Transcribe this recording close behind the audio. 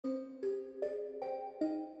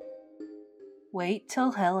Wait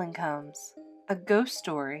Till Helen Comes, a ghost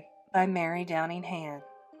story by Mary Downing Hann.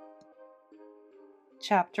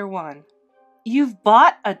 Chapter 1. You've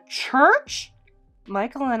bought a church?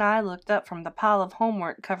 Michael and I looked up from the pile of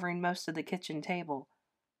homework covering most of the kitchen table.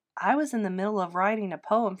 I was in the middle of writing a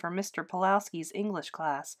poem for Mr. Pulowski's English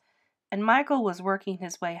class, and Michael was working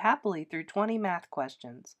his way happily through 20 math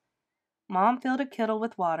questions. Mom filled a kettle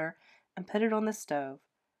with water and put it on the stove.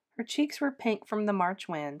 Her cheeks were pink from the March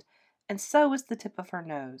wind, and so was the tip of her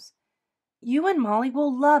nose. "You and Molly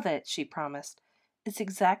will love it," she promised. "It's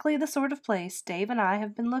exactly the sort of place Dave and I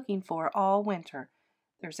have been looking for all winter.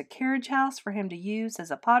 There's a carriage house for him to use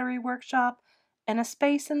as a pottery workshop, and a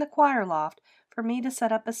space in the choir loft for me to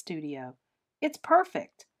set up a studio. It's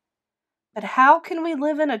perfect." "But how can we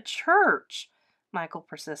live in a church?" Michael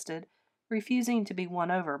persisted, refusing to be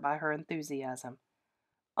won over by her enthusiasm.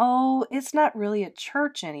 "Oh, it's not really a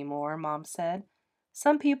church anymore," Mom said.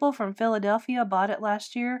 "Some people from Philadelphia bought it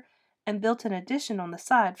last year and built an addition on the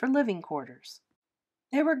side for living quarters.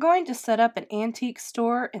 They were going to set up an antique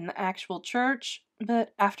store in the actual church,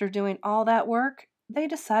 but after doing all that work, they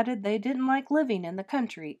decided they didn't like living in the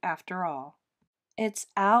country after all." "It's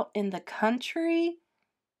out in the country?"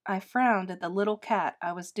 I frowned at the little cat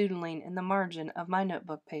I was doodling in the margin of my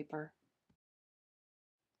notebook paper.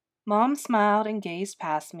 Mom smiled and gazed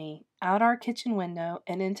past me, out our kitchen window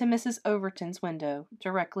and into Mrs. Overton's window,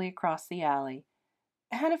 directly across the alley.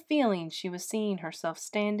 I had a feeling she was seeing herself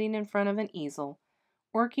standing in front of an easel,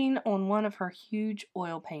 working on one of her huge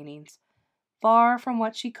oil paintings, far from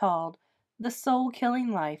what she called the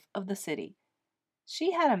soul-killing life of the city.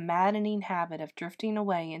 She had a maddening habit of drifting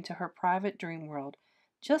away into her private dream world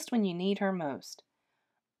just when you need her most.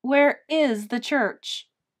 "Where is the church?"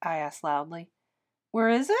 I asked loudly. "Where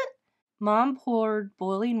is it?" Mom poured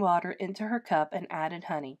boiling water into her cup and added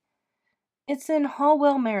honey. "It's in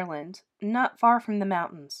Hallwell, Maryland, not far from the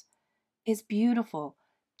mountains. It's beautiful,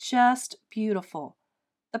 just beautiful.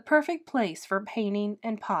 The perfect place for painting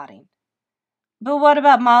and potting." "But what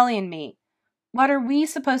about Molly and me? What are we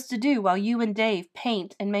supposed to do while you and Dave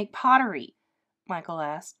paint and make pottery?" Michael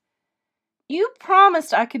asked. "You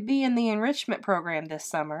promised I could be in the enrichment program this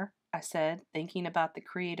summer," I said, thinking about the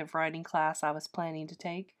creative writing class I was planning to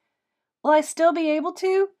take. "Will I still be able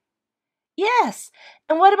to?" "Yes,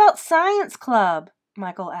 and what about science club?"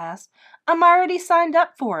 Michael asked. "I'm already signed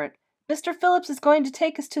up for it. Mr. Phillips is going to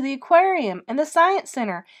take us to the aquarium and the science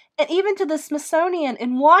center, and even to the Smithsonian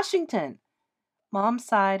in Washington." Mom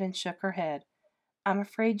sighed and shook her head. "I'm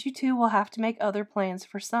afraid you two will have to make other plans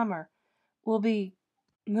for summer. We'll be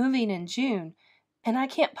moving in June, and I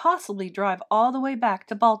can't possibly drive all the way back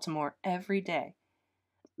to Baltimore every day."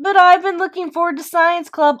 "But I've been looking forward to science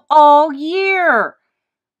club all year."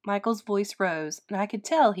 Michael's voice rose, and I could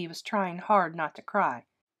tell he was trying hard not to cry.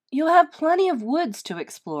 "You'll have plenty of woods to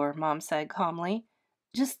explore," Mom said calmly.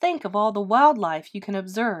 "Just think of all the wildlife you can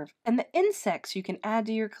observe and the insects you can add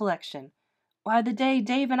to your collection. Why, the day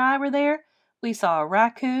Dave and I were there, we saw a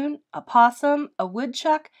raccoon, a possum, a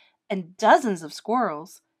woodchuck, and dozens of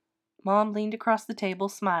squirrels." Mom leaned across the table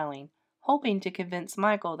smiling, hoping to convince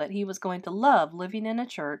Michael that he was going to love living in a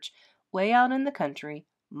church way out in the country,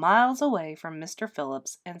 miles away from Mr.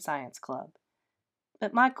 Phillips and Science Club.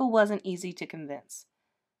 But Michael wasn't easy to convince.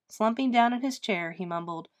 Slumping down in his chair, he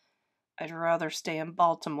mumbled, "I'd rather stay in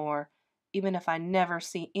Baltimore, even if I never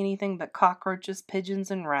see anything but cockroaches,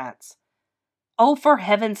 pigeons, and rats." "Oh, for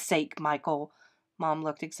heaven's sake, Michael!" Mom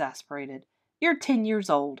looked exasperated. "You're 10 years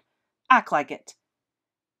old. Act like it."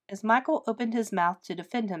 As Michael opened his mouth to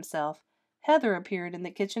defend himself, Heather appeared in the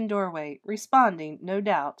kitchen doorway, responding, no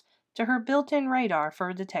doubt, to her built-in radar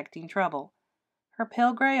for detecting trouble. Her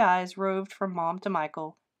pale gray eyes roved from Mom to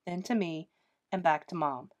Michael, then to me, and back to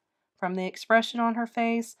Mom. From the expression on her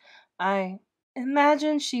face, I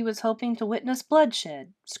imagined she was hoping to witness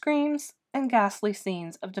bloodshed, screams, and ghastly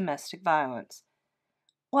scenes of domestic violence.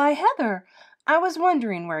 "Why, Heather, I was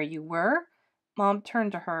wondering where you were." Mom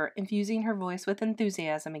turned to her, infusing her voice with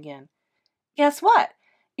enthusiasm again. "Guess what?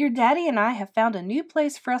 Your daddy and I have found a new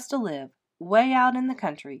place for us to live, way out in the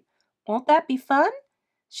country. Won't that be fun?"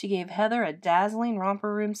 She gave Heather a dazzling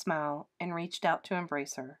romper room smile and reached out to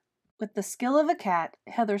embrace her. With the skill of a cat,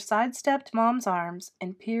 Heather sidestepped Mom's arms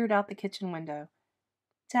and peered out the kitchen window.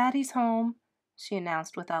 "Daddy's home," she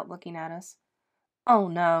announced without looking at us. "Oh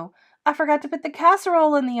no, I forgot to put the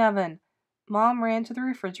casserole in the oven." Mom ran to the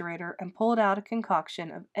refrigerator and pulled out a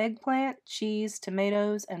concoction of eggplant, cheese,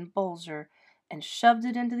 tomatoes, and Bolger and shoved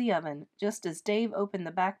it into the oven just as Dave opened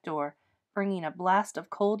the back door, bringing a blast of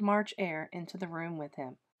cold March air into the room with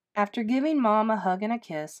him. After giving Mom a hug and a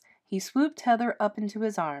kiss, he swooped Heather up into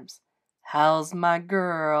his arms. "How's my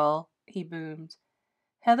girl?" he boomed.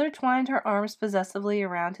 Heather twined her arms possessively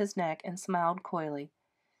around his neck and smiled coyly.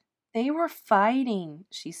 They were fighting,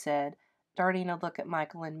 she said, darting a look at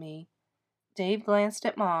Michael and me. Dave glanced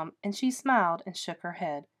at Mom, and she smiled and shook her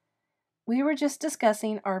head. We were just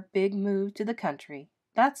discussing our big move to the country.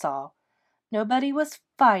 That's all. Nobody was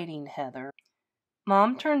fighting, Heather.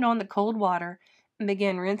 Mom turned on the cold water and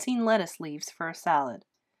began rinsing lettuce leaves for a salad.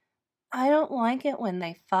 I don't like it when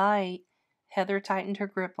they fight. Heather tightened her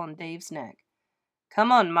grip on Dave's neck.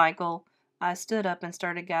 Come on, Michael. I stood up and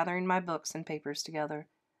started gathering my books and papers together.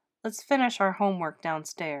 Let's finish our homework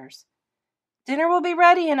downstairs. Dinner will be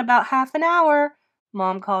ready in about half an hour,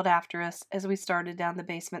 Mom called after us as we started down the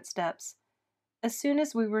basement steps. As soon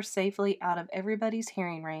as we were safely out of everybody's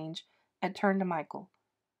hearing range, I turned to Michael.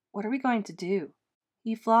 What are we going to do?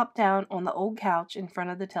 He flopped down on the old couch in front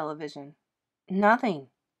of the television. Nothing.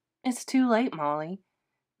 It's too late, Molly.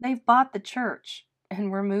 They've bought the church,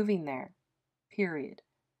 and we're moving there. Period.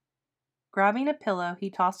 Grabbing a pillow, he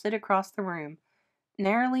tossed it across the room,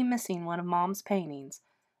 narrowly missing one of Mom's paintings,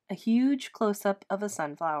 a huge close-up of a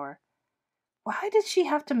sunflower. Why did she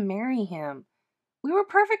have to marry him? We were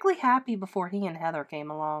perfectly happy before he and Heather came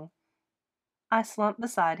along. I slumped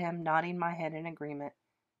beside him, nodding my head in agreement.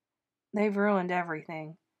 They've ruined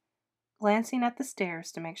everything. Glancing at the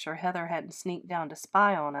stairs to make sure Heather hadn't sneaked down to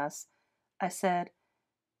spy on us, I said,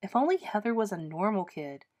 if only Heather was a normal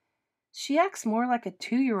kid. She acts more like a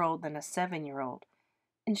 2-year-old than a 7-year-old,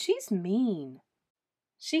 and she's mean.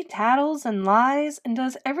 She tattles and lies and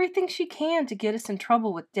does everything she can to get us in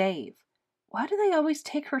trouble with Dave. Why do they always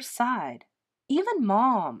take her side? Even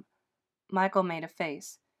Mom. Michael made a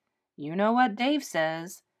face. You know what Dave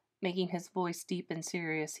says. Making his voice deep and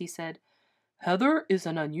serious, he said, Heather is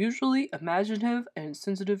an unusually imaginative and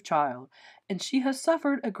sensitive child, and she has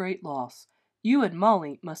suffered a great loss. You and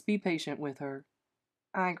Molly must be patient with her.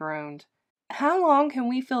 I groaned. How long can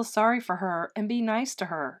we feel sorry for her and be nice to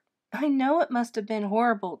her? I know it must have been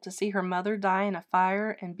horrible to see her mother die in a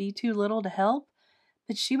fire and be too little to help,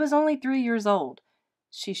 but she was only 3 years old.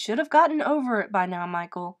 She should have gotten over it by now,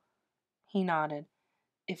 Michael. He nodded.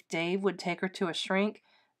 If Dave would take her to a shrink,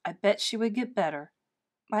 I bet she would get better.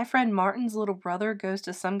 My friend Martin's little brother goes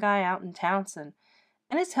to some guy out in Townsend,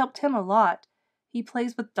 and it's helped him a lot. He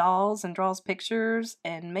plays with dolls and draws pictures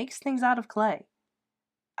and makes things out of clay.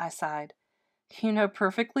 I sighed. You know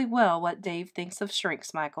perfectly well what Dave thinks of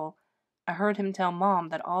shrinks, Michael. I heard him tell Mom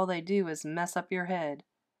that all they do is mess up your head.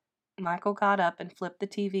 Michael got up and flipped the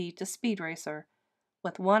TV to Speed Racer.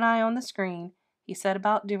 With one eye on the screen, he set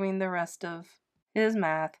about doing the rest of his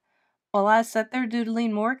math, while I sat there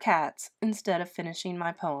doodling more cats instead of finishing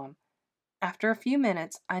my poem. After a few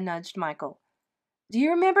minutes, I nudged Michael. Do you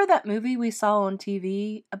remember that movie we saw on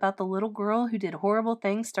TV about the little girl who did horrible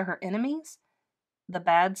things to her enemies? The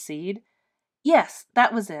Bad Seed? Yes,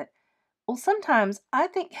 that was it. Well, sometimes I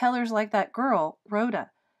think Heather's like that girl,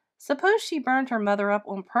 Rhoda. Suppose she burned her mother up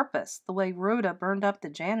on purpose, the way Rhoda burned up the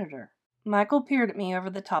janitor. Michael peered at me over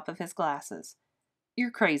the top of his glasses.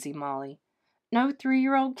 You're crazy, Molly. No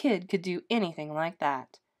 3-year-old kid could do anything like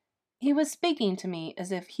that. He was speaking to me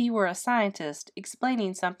as if he were a scientist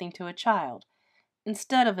explaining something to a child,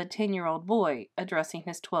 instead of a 10-year-old boy addressing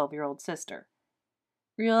his 12-year-old sister.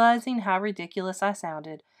 Realizing how ridiculous I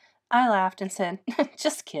sounded, I laughed and said,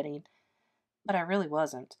 just kidding. But I really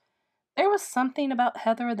wasn't. There was something about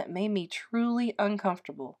Heather that made me truly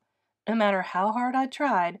uncomfortable. No matter how hard I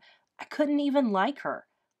tried, I couldn't even like her,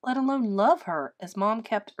 let alone love her, as Mom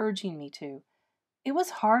kept urging me to. It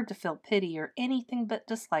was hard to feel pity or anything but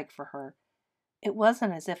dislike for her. It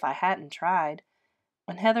wasn't as if I hadn't tried.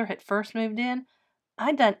 When Heather had first moved in,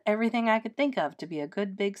 I'd done everything I could think of to be a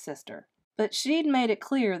good big sister. But she'd made it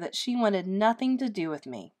clear that she wanted nothing to do with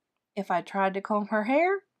me. If I tried to comb her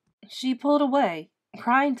hair, she pulled away,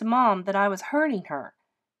 crying to Mom that I was hurting her.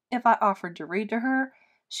 If I offered to read to her,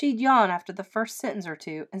 she'd yawn after the first sentence or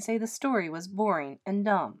two and say the story was boring and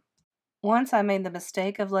dumb. Once I made the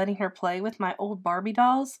mistake of letting her play with my old Barbie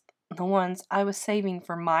dolls, the ones I was saving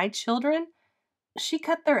for my children. She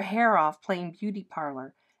cut their hair off playing beauty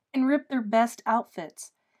parlor and ripped their best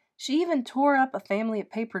outfits. She even tore up a family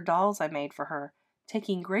of paper dolls I made for her,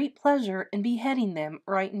 taking great pleasure in beheading them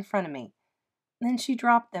right in front of me. Then she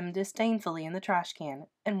dropped them disdainfully in the trash can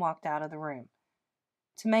and walked out of the room.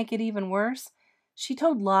 To make it even worse, she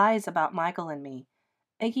told lies about Michael and me,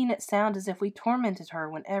 making it sound as if we tormented her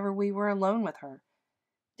whenever we were alone with her.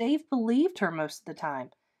 Dave believed her most of the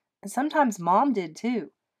time, and sometimes Mom did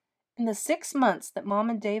too. In the 6 months that Mom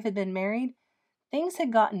and Dave had been married, things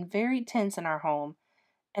had gotten very tense in our home,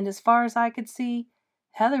 and as far as I could see,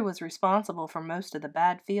 Heather was responsible for most of the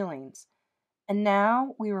bad feelings. And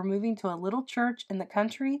now we were moving to a little church in the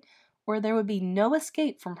country where there would be no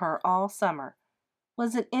escape from her all summer.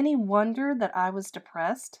 Was it any wonder that I was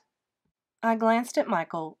depressed? I glanced at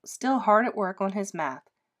Michael, still hard at work on his math.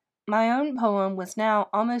 My own poem was now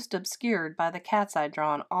almost obscured by the cats I'd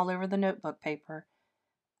drawn all over the notebook paper.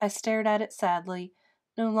 I stared at it sadly,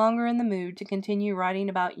 no longer in the mood to continue writing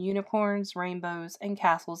about unicorns, rainbows, and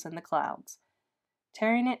castles in the clouds.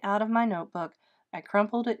 Tearing it out of my notebook, I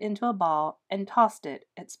crumpled it into a ball and tossed it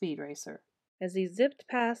at Speed Racer as he zipped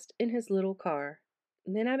past in his little car.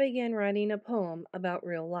 Then I began writing a poem about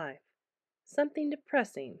real life. Something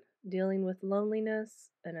depressing, dealing with loneliness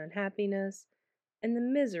and unhappiness and the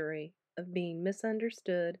misery of being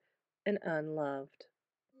misunderstood and unloved.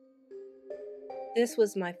 This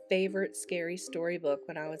was my favorite scary storybook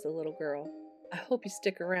when I was a little girl. I hope you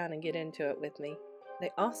stick around and get into it with me.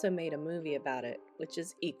 They also made a movie about it, which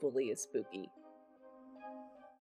is equally as spooky.